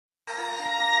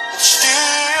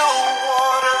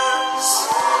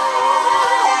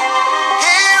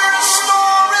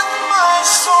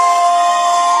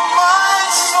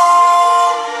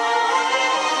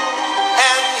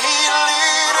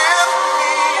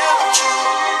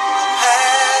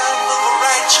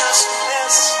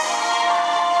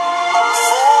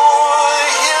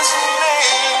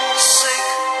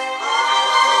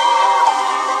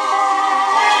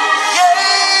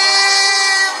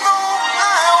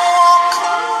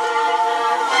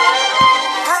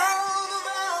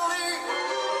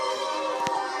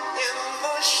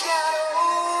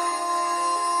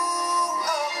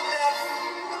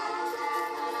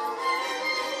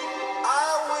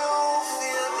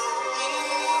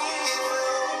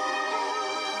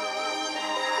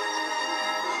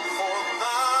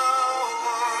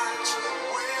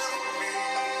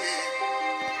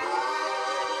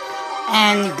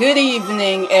And good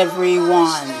evening,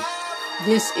 everyone.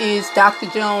 This is Dr.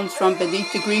 Jones from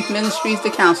Beneath the Grief Ministries, the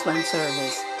counseling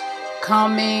service,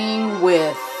 coming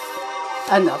with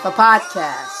another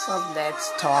podcast of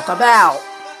Let's Talk About.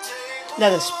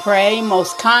 Let us pray.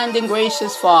 Most kind and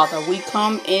gracious Father, we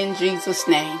come in Jesus'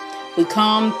 name. We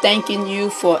come thanking you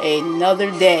for another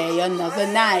day,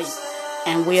 another night,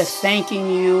 and we are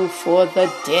thanking you for the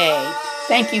day.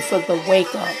 Thank you for the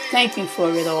wake up. Thank you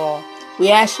for it all. We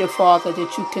ask you, Father,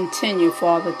 that you continue,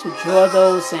 Father, to draw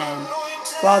those in.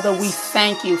 Father, we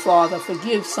thank you, Father, for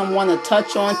giving someone a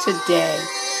touch on today.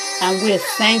 And we're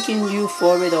thanking you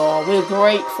for it all. We're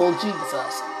grateful,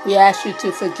 Jesus. We ask you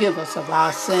to forgive us of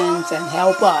our sins and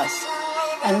help us.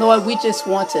 And Lord, we just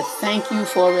want to thank you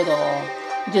for it all.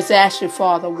 We just ask you,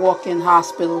 Father, walk in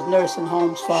hospitals, nursing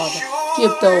homes, Father.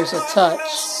 Give those a touch.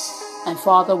 And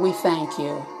Father, we thank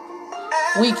you.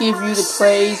 We give you the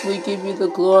praise, we give you the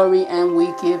glory, and we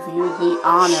give you the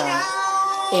honor.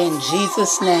 In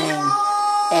Jesus' name,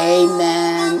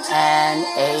 amen and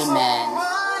amen.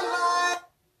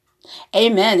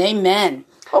 Amen, amen.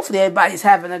 Hopefully everybody's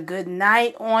having a good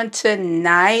night on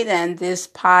tonight, and this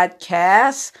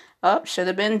podcast should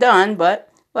have been done, but,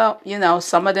 well,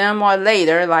 some of them are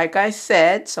later, like I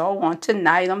said. So on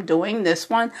tonight, I'm doing this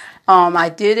one. I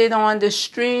did it on the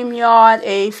StreamYard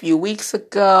a few weeks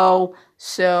ago.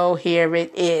 So here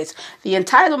it is. The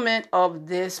entitlement of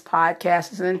this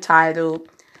podcast is entitled,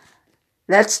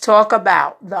 Let's Talk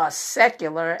About the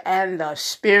Secular and the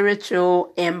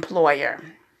Spiritual Employer.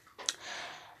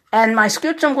 And my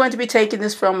scripture I'm going to be taking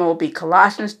this from will be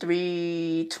Colossians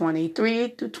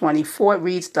 3:23-24. It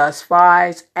reads thus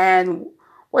follows, and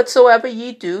whatsoever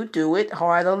ye do, do it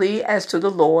heartily as to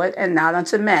the Lord and not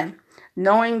unto men,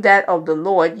 knowing that of the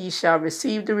Lord ye shall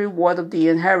receive the reward of the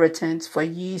inheritance, for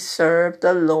ye serve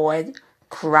the Lord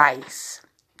Christ.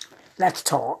 Let's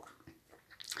talk.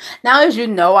 Now, as you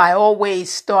know, I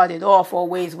always started off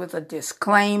with a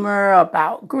disclaimer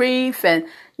about grief, and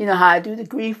you know how I do the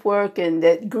grief work, and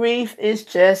that grief is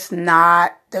just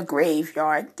not the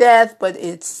graveyard death, but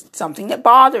it's something that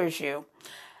bothers you.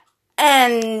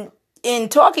 And in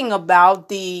talking about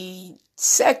the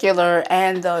secular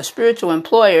and the spiritual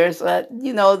employers,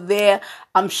 there,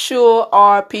 I'm sure,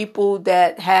 are people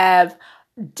that have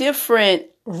different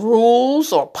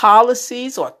rules or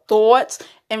policies or thoughts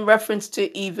in reference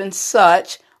to even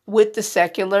such with the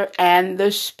secular and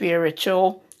the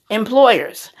spiritual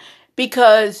employers.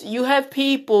 Because you have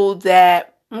people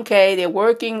that, they're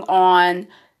working on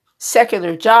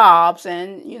secular jobs,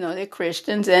 and they're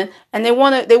Christians, and they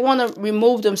want to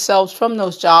remove themselves from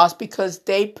those jobs because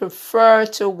they prefer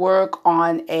to work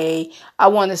on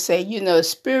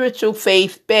spiritual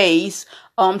faith-based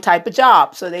type of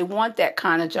job. So they want that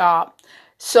kind of job.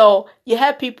 So you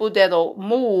have people that'll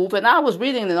move, and I was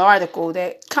reading an article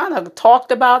that kind of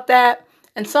talked about that.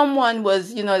 And someone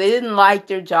was, they didn't like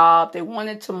their job. They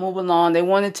wanted to move along. They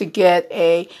wanted to get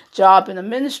a job in a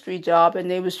ministry job, and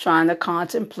they was trying to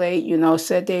contemplate,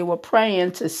 said they were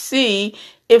praying to see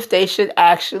if they should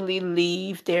actually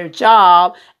leave their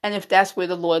job, and if that's where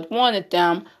the Lord wanted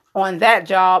them on that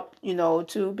job,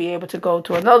 to be able to go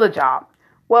to another job.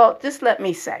 Well, just let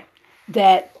me say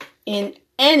that in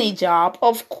any job,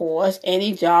 of course,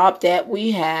 any job that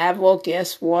we have, well,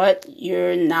 guess what?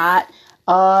 You're not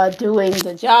doing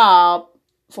the job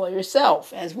for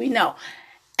yourself, as we know.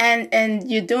 And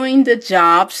you're doing the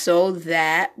job so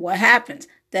that what happens?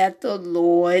 That the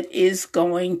Lord is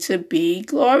going to be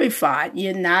glorified.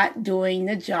 You're not doing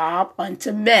the job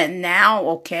unto men.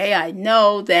 Now, I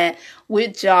know that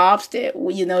with jobs that,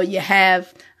 you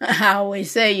have, I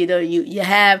always say, you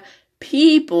have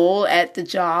people at the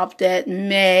job that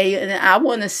may, and I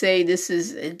want to say this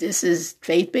is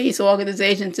faith-based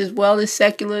organizations as well as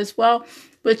secular as well,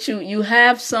 but you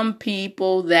have some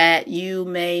people that you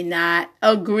may not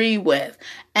agree with,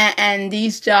 and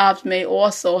these jobs may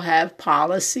also have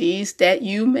policies that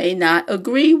you may not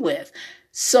agree with.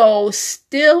 So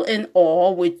still in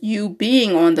all, with you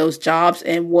being on those jobs,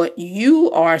 and what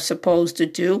you are supposed to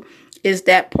do is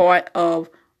that part of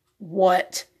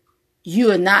what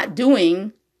you are not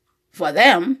doing for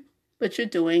them, but you're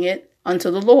doing it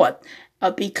unto the Lord.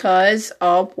 Because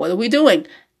of what are we doing?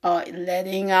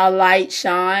 Letting our light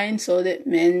shine so that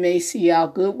men may see our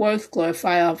good works,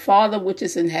 glorify our Father which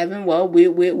is in heaven. Well,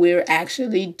 we're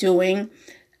actually doing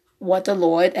what the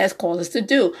Lord has called us to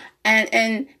do.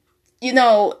 And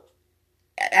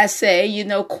I say,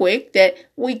 quick, that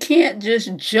we can't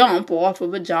just jump off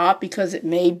of a job because it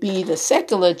may be the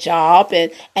secular job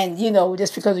and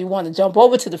just because we want to jump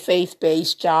over to the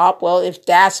faith-based job. Well, if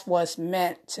that's what's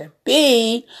meant to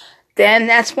be, then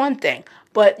that's one thing.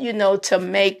 but, to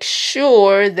make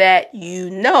sure that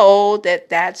that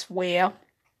that's where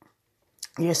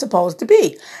you're supposed to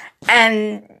be.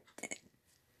 And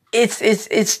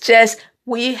it's just,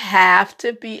 we have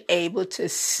to be able to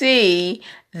see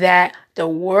that the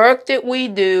work that we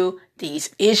do,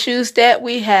 these issues that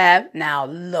we have, now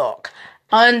look,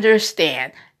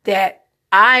 understand that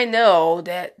I know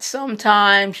that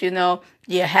sometimes,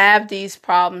 you have these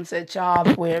problems at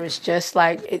jobs where it's just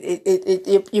like,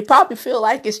 you probably feel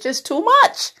like it's just too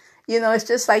much. It's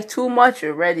just like too much.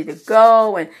 You're ready to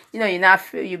go, and you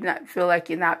feel like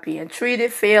you're not being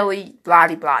treated fairly, blah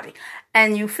blah,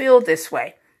 and you feel this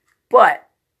way. But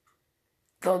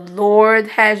the Lord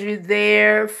has you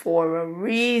there for a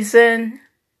reason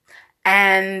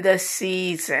and a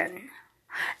season,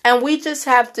 and we just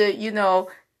have to,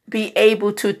 be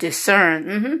able to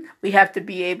discern. We have to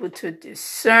be able to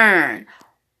discern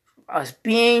us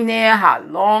being there, how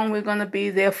long we're going to be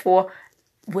there for,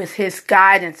 with His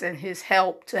guidance and His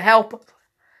help to help us.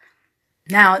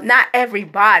 Now, not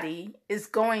everybody is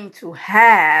going to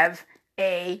have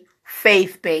a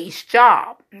faith-based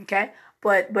job, okay?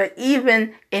 But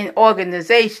even in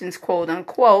organizations, quote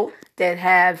unquote, that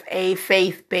have a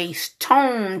faith-based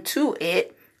tone to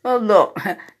it, well, look,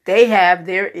 they have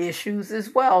their issues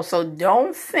as well. So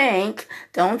don't think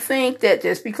that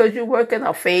just because you work in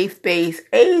a faith-based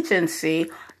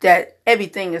agency that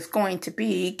everything is going to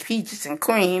be peaches and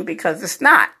cream, because it's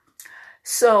not.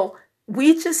 So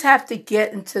we just have to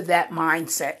get into that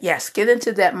mindset. Yes, get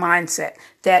into that mindset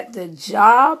that the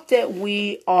job that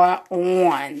we are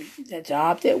on,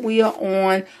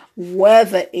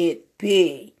 whether it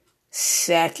be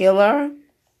secular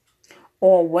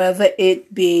or whether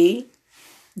it be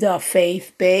the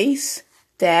faith-based,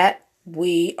 that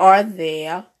we are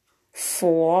there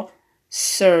for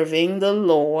serving the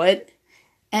Lord.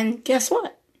 And guess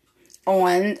what?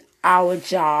 On our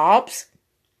jobs,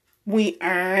 we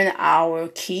earn our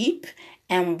keep.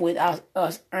 And with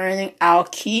us earning our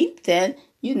keep, then,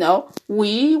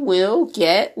 we will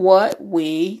get what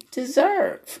we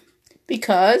deserve.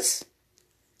 Because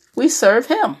we serve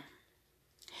Him.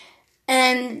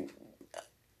 And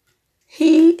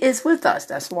He is with us.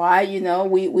 That's why,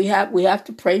 we have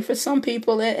to pray for some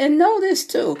people, and know this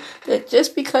too, that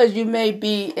just because you may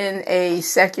be in a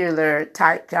secular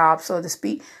type job, so to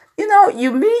speak,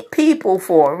 you meet people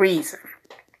for a reason.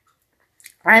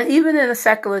 And even in a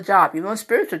secular job, a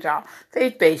spiritual job,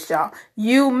 faith-based job,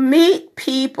 you meet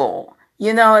people.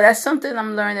 That's something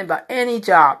I'm learning about any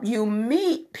job. You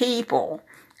meet people,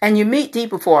 and you meet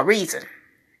people for a reason.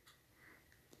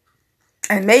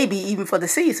 And maybe even for the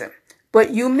season.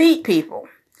 But you meet people.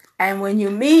 And when you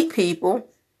meet people,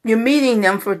 you're meeting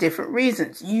them for different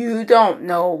reasons. You don't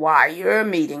know why you're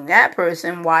meeting that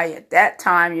person, why at that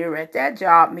time you're at that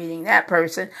job meeting that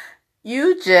person.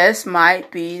 You just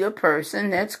might be the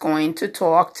person that's going to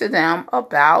talk to them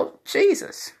about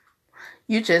Jesus.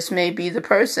 You just may be the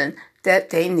person that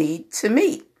they need to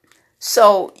meet.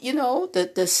 So,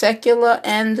 the secular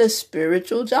and the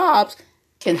spiritual jobs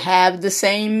can have the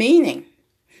same meaning.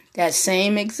 That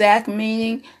same exact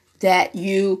meaning, that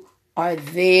you are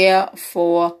there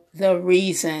for the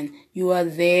reason. You are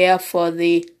there for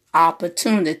the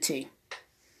opportunity.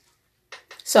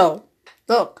 So,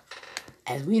 look,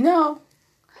 as we know,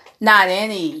 not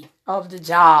any of the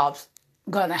jobs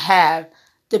gonna have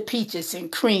the peaches and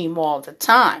cream all the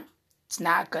time. It's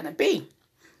not gonna be.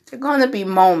 There are gonna be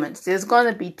moments. There's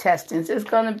gonna be testings. There's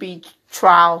gonna be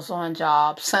trials on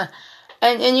jobs.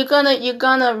 And you're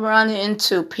gonna run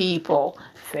into people,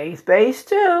 faith-based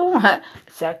too,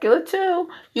 secular too.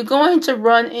 You're going to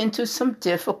run into some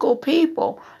difficult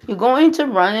people. You're going to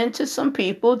run into some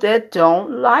people that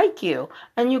don't like you.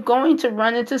 And you're going to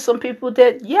run into some people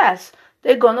that, yes,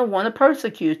 they're gonna want to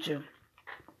persecute you.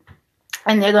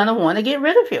 And they're gonna want to get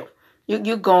rid of you.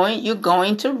 You're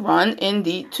going to run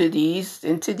into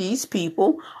these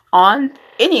people on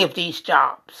any of these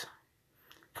jobs.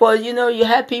 For, you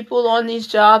have people on these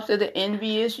jobs that are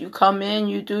envious. You come in,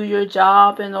 you do your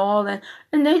job and all,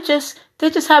 and they just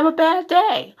have a bad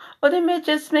day. Or they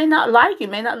may not like you,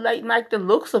 may not like the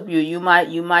looks of you. You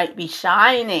might be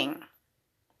shining.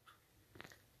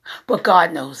 But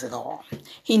God knows it all.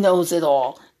 He knows it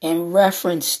all in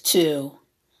reference to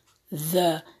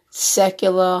the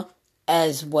secular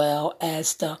as well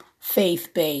as the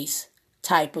faith-based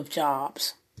type of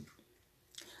jobs.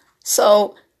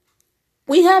 So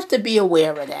we have to be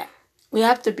aware of that. We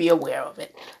have to be aware of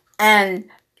it. And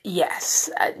yes,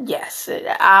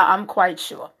 I'm quite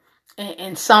sure.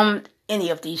 And any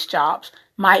of these jobs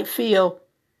might feel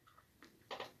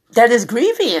that is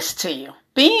grievous to you.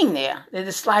 being there. That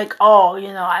it's like, oh,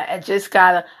 I just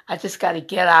gotta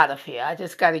get out of here. I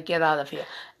just gotta get out of here.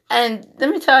 And let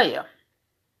me tell you,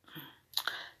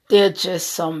 there are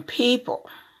just some people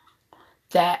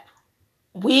that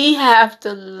we have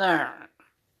to learn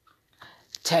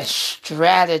to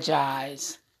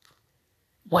strategize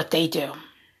what they do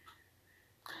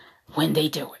when they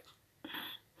do it.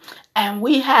 And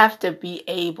we have to be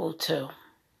able to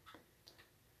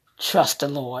trust the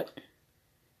Lord.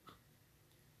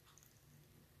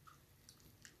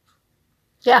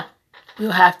 Yeah, you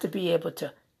have to be able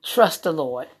to trust the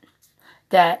Lord.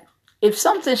 That if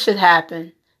something should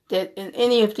happen, that in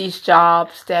any of these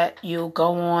jobs that you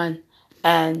go on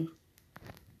and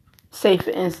say,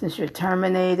 for instance, you're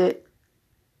terminated,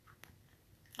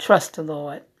 trust the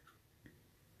Lord.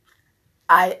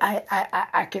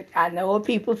 I know what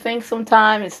people think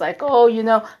sometimes. It's like, oh,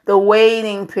 the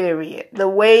waiting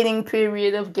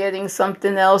period of getting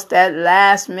something else, that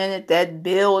last minute, that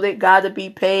bill that got to be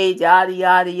paid, yada,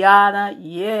 yada, yada.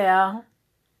 Yeah.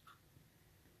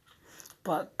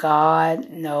 But God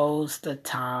knows the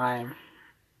time.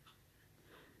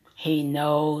 He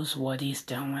knows what he's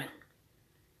doing.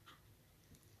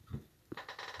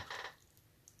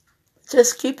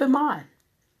 Just keep in mind,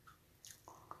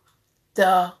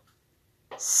 the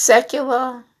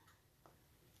secular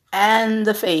and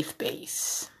the faith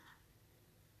base,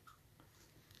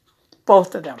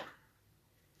 both of them,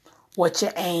 what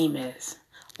your aim is,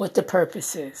 what the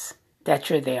purpose is that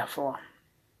you're there for.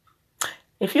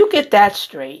 If you get that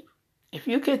straight, if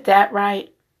you get that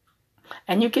right,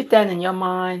 and you get that in your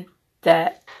mind,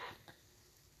 that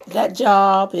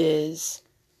job is,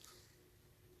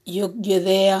 you're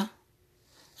there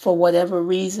for whatever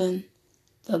reason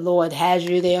the Lord has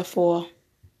you there for,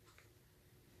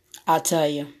 I'll tell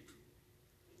you,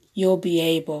 you'll be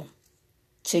able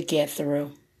to get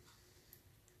through.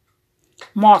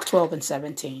 Mark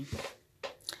 12:17.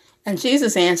 And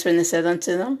Jesus answering and said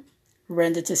unto them,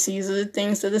 render to Caesar the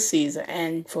things that are Caesar,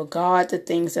 and for God the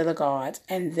things that are God's.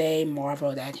 And they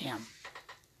marveled at him.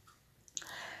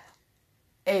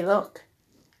 Hey, look,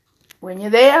 when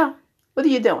you're there, what are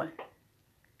you doing?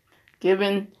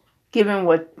 Giving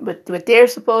what they're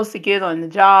supposed to get on the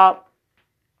job,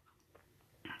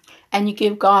 and you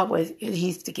give God what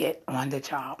he's to get on the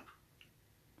job.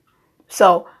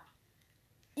 So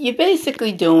you're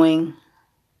basically doing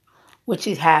what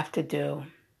you have to do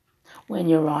when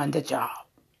you're on the job,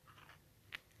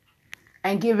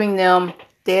 and giving them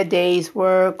their day's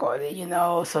work, or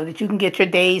so that you can get your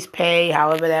day's pay,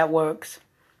 however that works.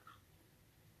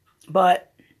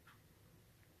 But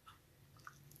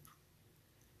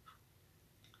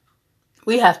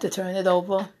we have to turn it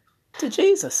over to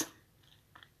Jesus.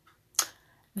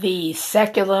 These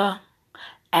secular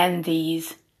and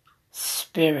these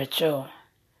spiritual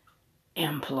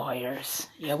employers.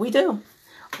 Yeah, we do.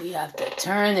 We have to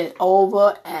turn it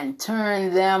over and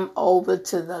turn them over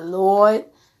to the Lord,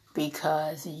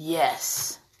 because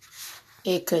yes,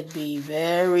 it could be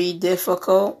very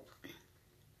difficult.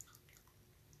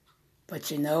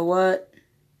 But you know what?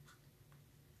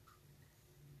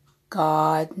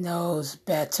 God knows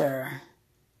better.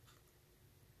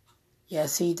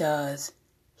 Yes, he does.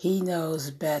 He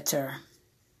knows better.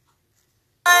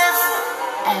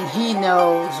 And he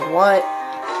knows what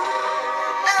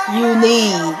you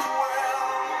need.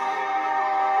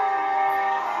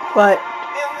 But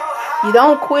you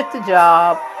don't quit the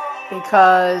job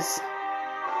because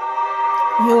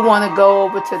you want to go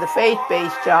over to the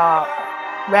faith-based job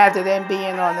rather than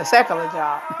being on the secular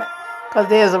job. Because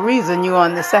there's a reason you're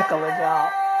on the secular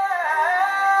job.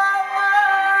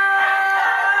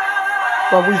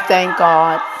 But we thank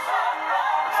God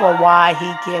for why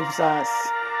he gives us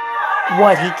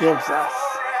what he gives us.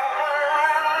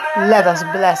 Let us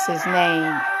bless his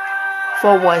name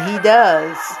for what he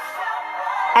does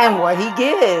and what he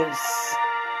gives.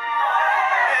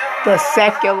 The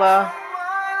secular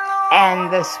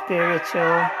and the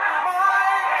spiritual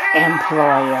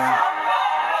employer.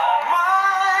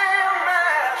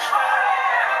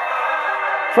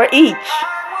 For each,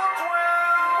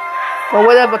 for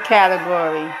whatever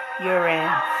category you're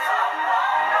in,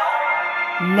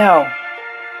 know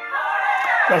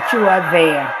that you are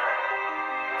there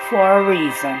for a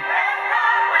reason.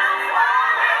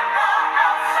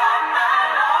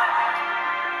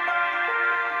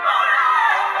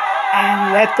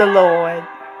 And let the Lord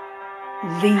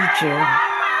lead you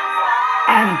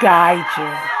and guide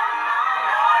you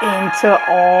into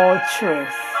all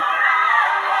truth.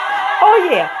 Oh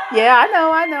yeah, I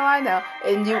know.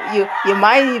 And you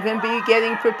might even be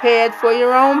getting prepared for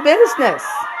your own business.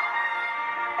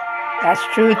 That's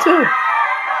true too.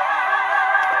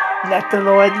 Let the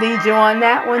Lord lead you on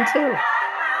that one too.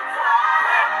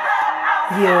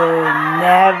 You'll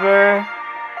never,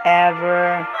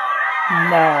 ever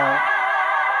know.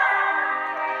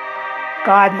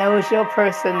 God knows your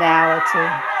personality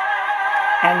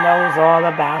and knows all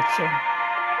about you.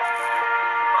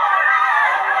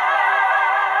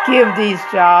 Give these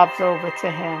jobs over to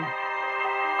Him.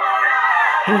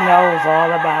 He knows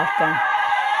all about them.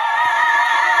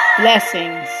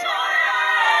 Blessings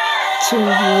to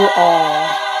you all.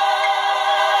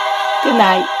 Good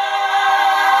night.